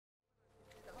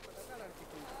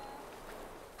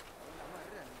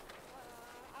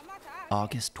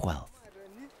August 12th.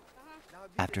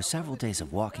 After several days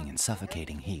of walking in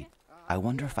suffocating heat, I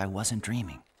wonder if I wasn't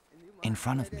dreaming. In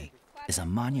front of me is a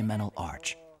monumental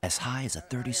arch as high as a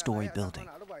 30-story building.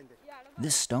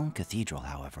 This stone cathedral,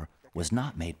 however, was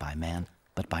not made by man,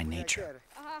 but by nature.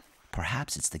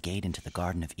 Perhaps it's the gate into the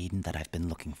Garden of Eden that I've been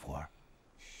looking for.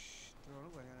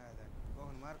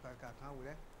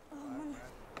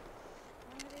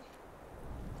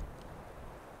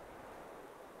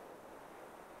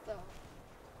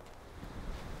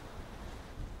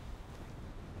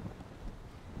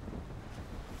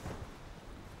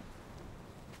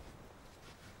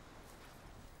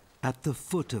 At the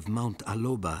foot of Mount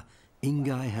Aloba,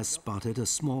 Ingaï has spotted a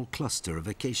small cluster of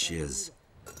acacias.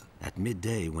 At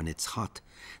midday, when it's hot,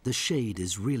 the shade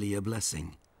is really a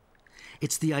blessing.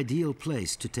 It's the ideal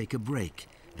place to take a break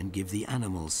and give the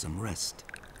animals some rest.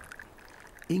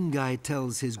 Ingaï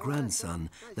tells his grandson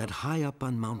that high up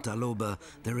on Mount Aloba,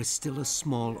 there is still a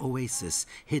small oasis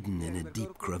hidden in a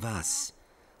deep crevasse.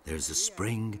 There's a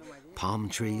spring, palm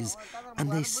trees,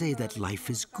 and they say that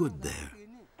life is good there.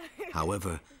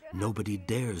 However, nobody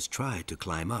dares try to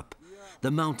climb up. The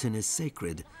mountain is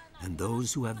sacred, and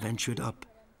those who have ventured up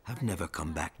have never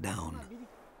come back down.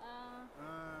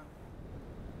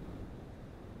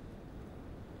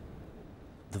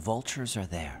 The vultures are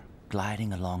there,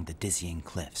 gliding along the dizzying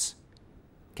cliffs.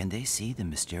 Can they see the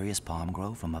mysterious palm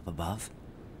grove from up above?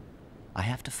 I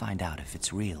have to find out if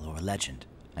it's real or a legend,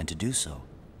 and to do so,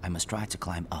 I must try to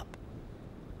climb up.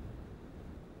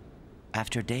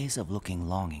 After days of looking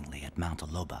longingly at Mount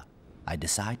Aloba, I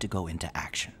decide to go into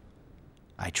action.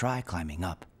 I try climbing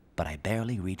up, but I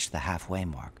barely reach the halfway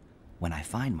mark when I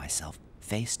find myself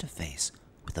face to face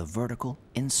with a vertical,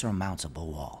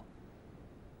 insurmountable wall.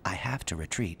 I have to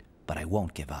retreat, but I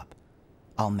won't give up.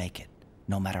 I'll make it,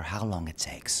 no matter how long it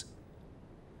takes.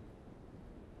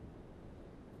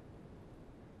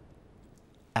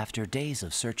 After days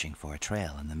of searching for a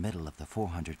trail in the middle of the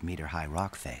 400-meter-high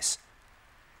rock face,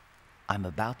 I'm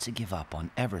about to give up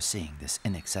on ever seeing this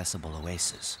inaccessible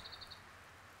oasis,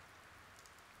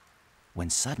 when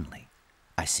suddenly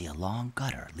I see a long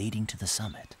gutter leading to the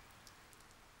summit.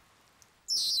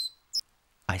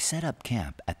 I set up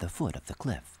camp at the foot of the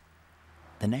cliff.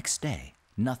 The next day,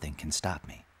 nothing can stop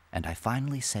me, and I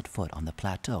finally set foot on the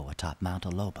plateau atop Mount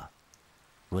Aloba.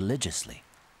 Religiously,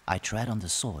 I tread on the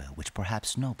soil which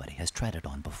perhaps nobody has treaded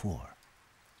on before.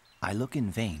 I look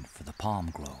in vain for the palm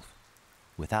grove.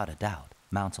 Without a doubt,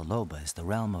 Mount Aloba is the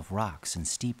realm of rocks and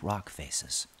steep rock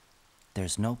faces.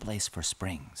 There's no place for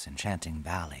springs, enchanting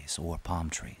valleys, or palm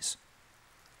trees.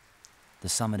 The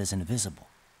summit is invisible,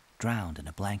 drowned in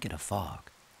a blanket of fog.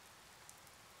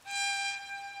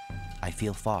 I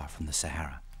feel far from the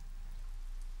Sahara.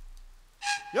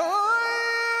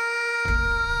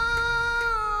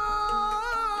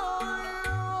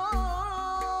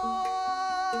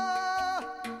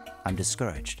 I'm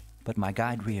discouraged, but my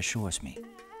guide reassures me.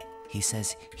 He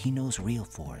says he knows real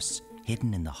forests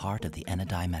hidden in the heart of the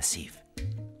Ennedi massif.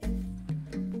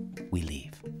 We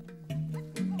leave.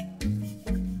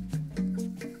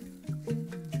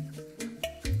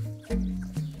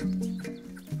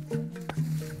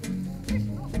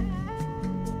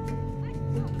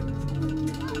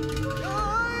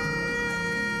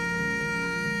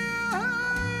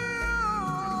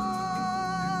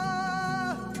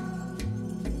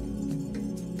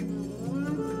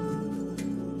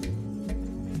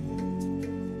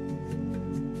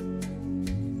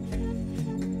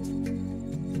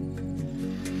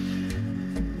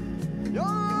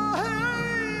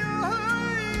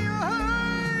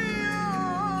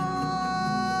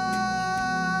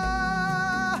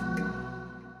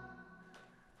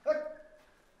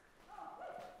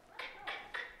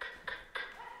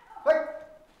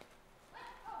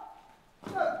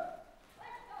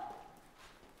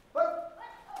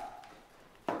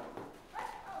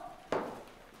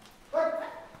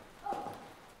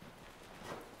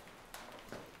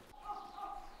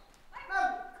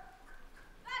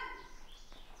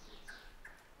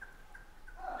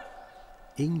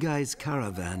 Ingaï's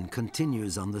caravan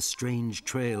continues on the strange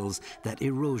trails that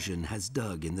erosion has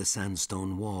dug in the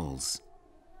sandstone walls.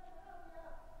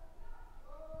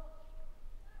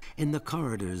 In the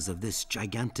corridors of this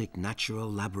gigantic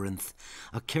natural labyrinth,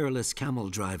 a careless camel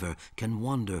driver can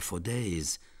wander for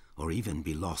days, or even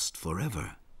be lost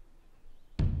forever.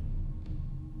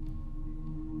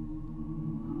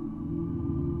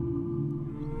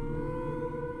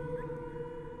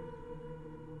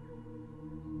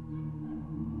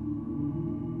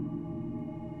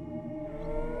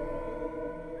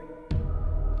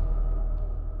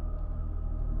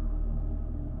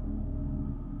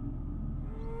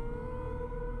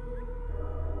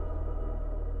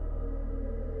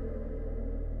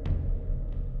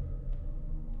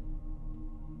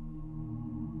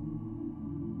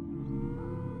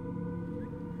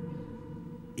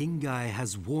 Ingaï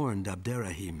has warned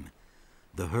Abderrahim.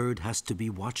 The herd has to be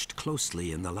watched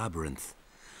closely in the labyrinth.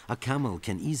 A camel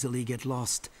can easily get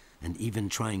lost, and even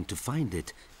trying to find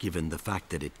it, given the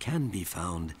fact that it can be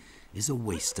found, is a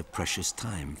waste of precious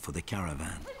time for the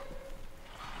caravan.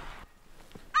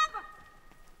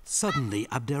 Suddenly,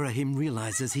 Abderrahim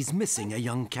realizes he's missing a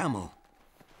young camel.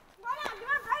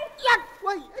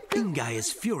 Ingaï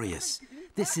is furious.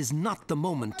 This is not the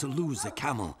moment to lose a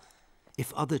camel.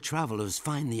 If other travelers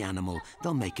find the animal,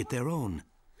 they'll make it their own.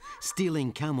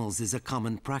 Stealing camels is a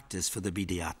common practice for the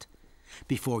Bideyat.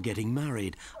 Before getting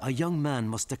married, a young man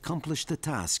must accomplish the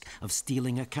task of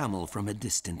stealing a camel from a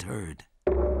distant herd.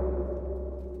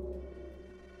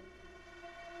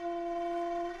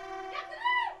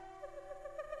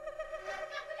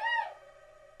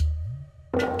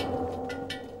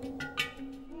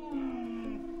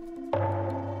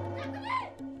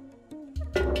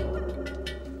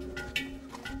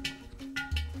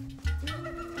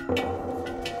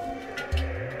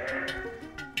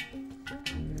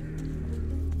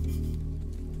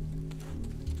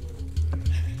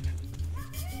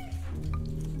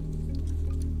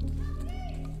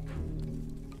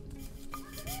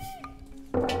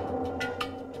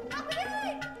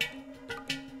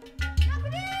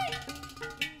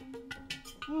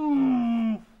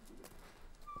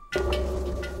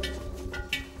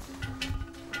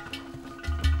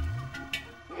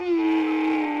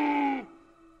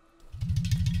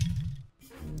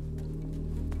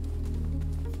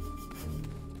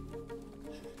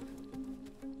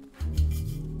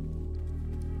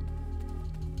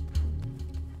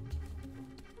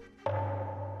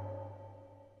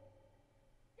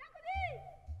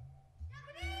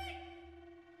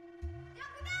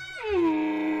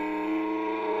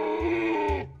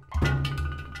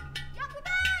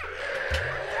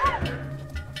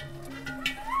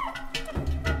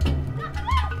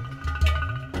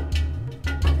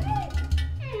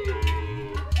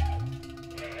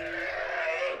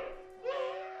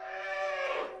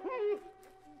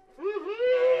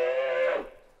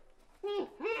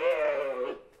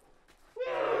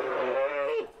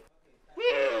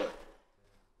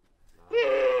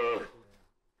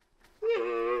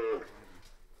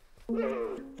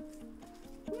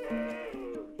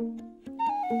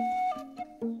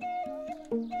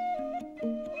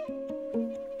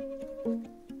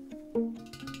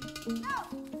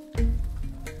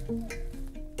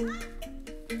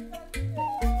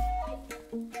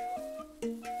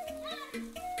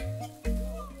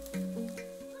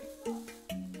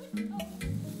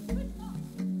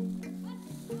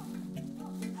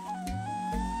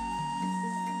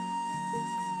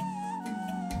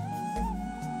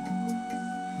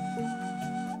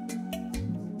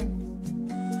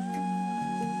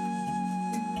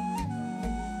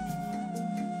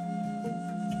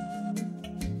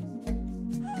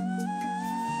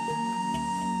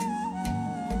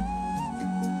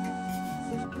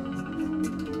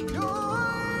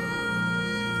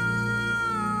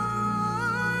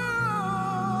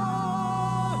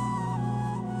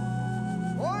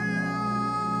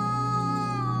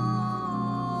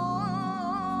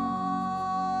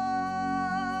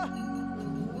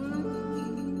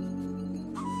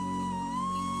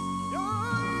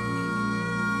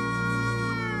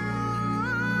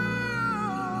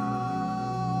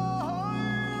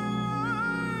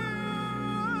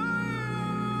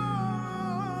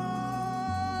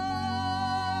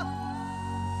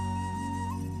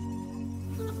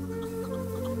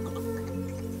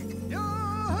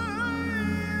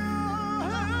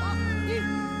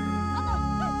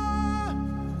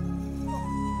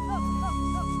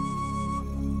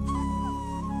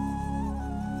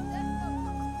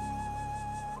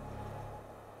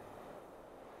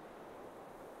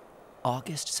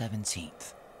 August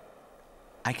 17th.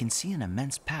 I can see an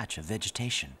immense patch of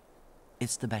vegetation.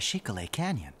 It's the Bashikale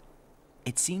Canyon.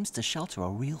 It seems to shelter a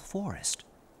real forest.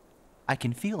 I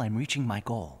can feel I'm reaching my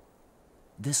goal.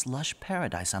 This lush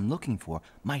paradise I'm looking for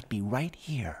might be right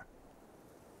here.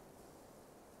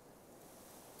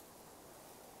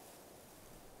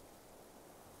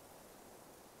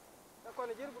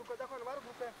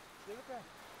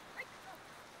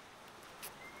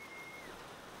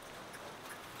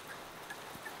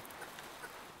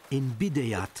 In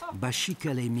Bideyat,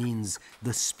 Bashikale means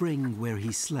the spring where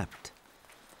he slept.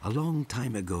 A long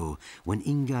time ago, when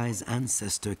Ingaï's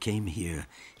ancestor came here,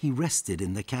 he rested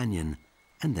in the canyon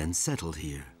and then settled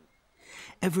here.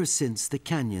 Ever since, the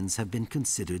canyons have been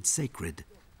considered sacred.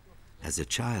 As a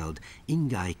child,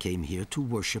 Ingaï came here to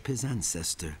worship his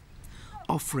ancestor.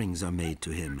 Offerings are made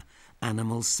to him,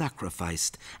 animals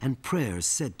sacrificed, and prayers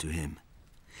said to him.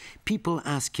 People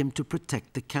ask him to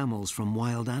protect the camels from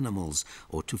wild animals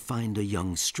or to find a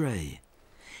young stray.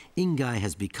 Ingaï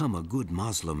has become a good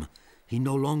Muslim. He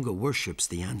no longer worships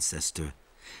the ancestor,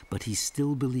 but he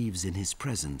still believes in his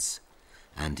presence.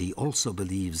 And he also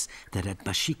believes that at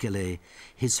Bashikele,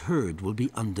 his herd will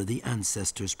be under the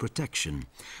ancestor's protection,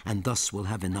 and thus will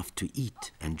have enough to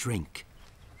eat and drink.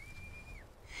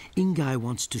 Ingaï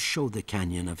wants to show the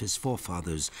canyon of his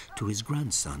forefathers to his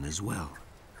grandson as well.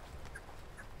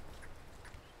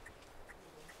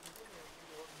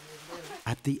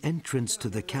 At the entrance to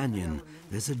the canyon,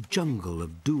 there's a jungle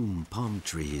of doom palm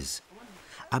trees.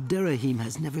 Abderrahim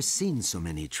has never seen so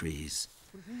many trees.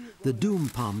 The doom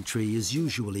palm tree is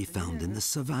usually found in the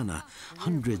savannah,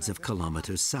 hundreds of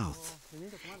kilometers south.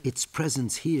 Its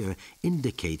presence here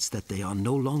indicates that they are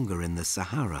no longer in the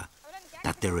Sahara,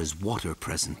 that there is water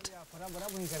present.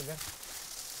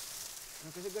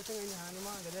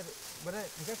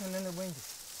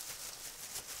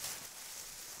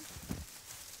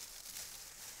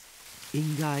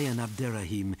 Ingaï and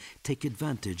Abderrahim take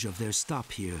advantage of their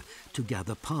stop here to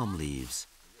gather palm leaves.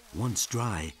 Once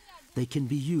dry, they can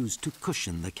be used to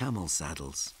cushion the camel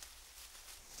saddles.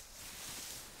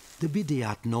 The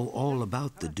Bideyat know all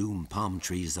about the doom palm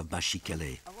trees of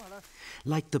Bashikele.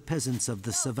 Like the peasants of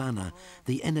the savannah,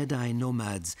 the Ennedi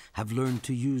nomads have learned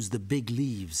to use the big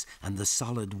leaves and the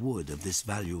solid wood of this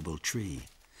valuable tree.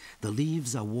 The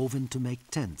leaves are woven to make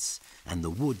tents and the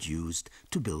wood used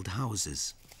to build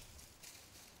houses.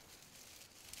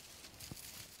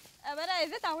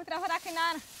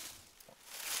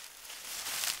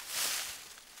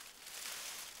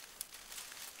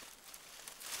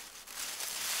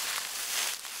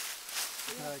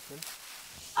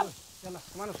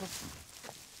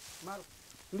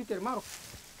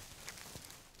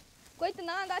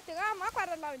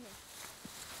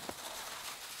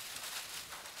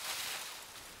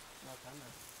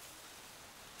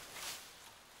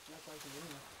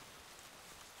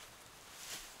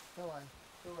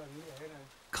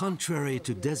 Contrary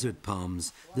to desert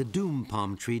palms, the doom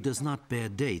palm tree does not bear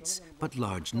dates, but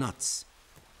large nuts.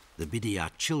 The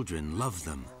Bideyat children love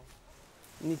them.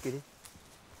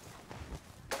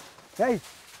 Hey!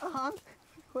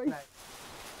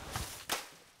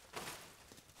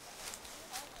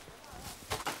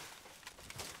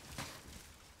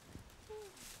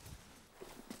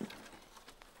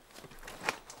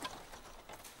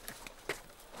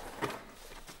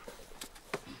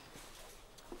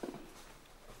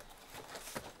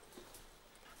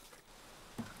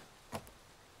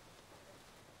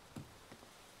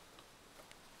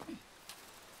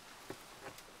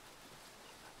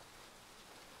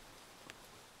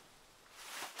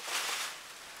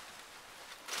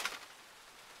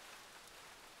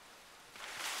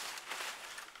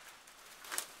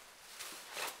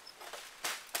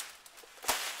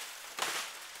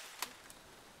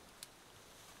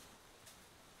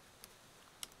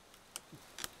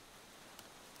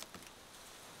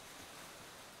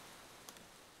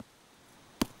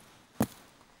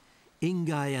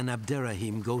 Ingaï and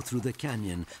Abderrahim go through the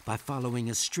canyon by following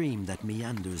a stream that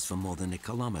meanders for more than a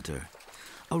kilometer.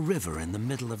 A river in the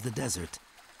middle of the desert,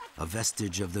 a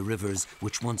vestige of the rivers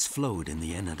which once flowed in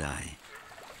the Ennedi.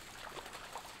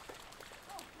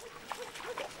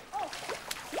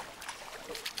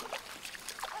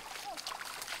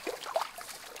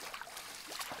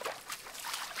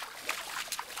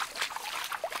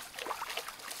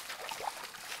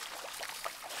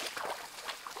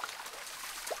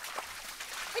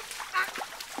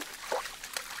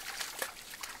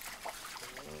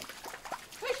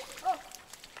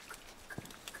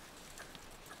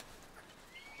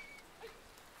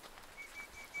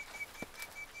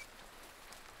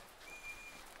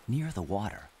 Near the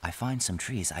water, I find some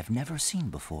trees I've never seen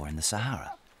before in the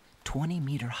Sahara.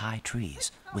 20-meter-high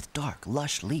trees with dark,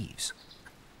 lush leaves.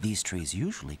 These trees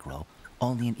usually grow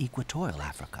only in equatorial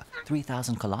Africa,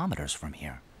 3,000 kilometers from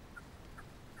here.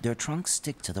 Their trunks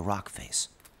stick to the rock face.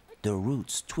 Their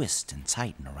roots twist and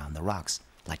tighten around the rocks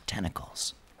like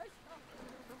tentacles.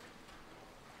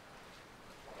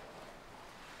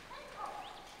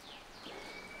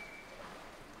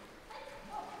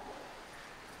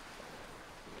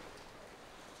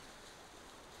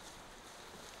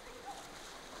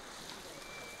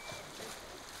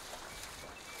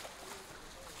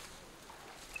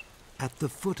 At the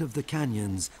foot of the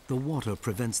canyons, the water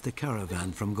prevents the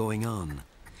caravan from going on.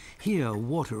 Here,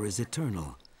 water is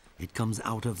eternal. It comes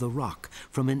out of the rock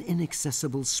from an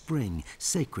inaccessible spring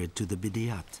sacred to the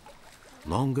Bideyat.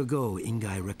 Long ago,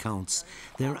 Ingaï recounts,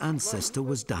 their ancestor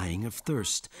was dying of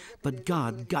thirst, but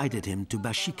God guided him to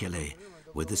Bashikele,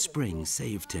 where the spring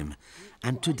saved him,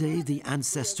 and today the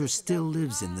ancestor still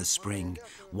lives in the spring,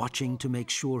 watching to make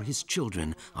sure his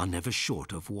children are never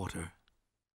short of water.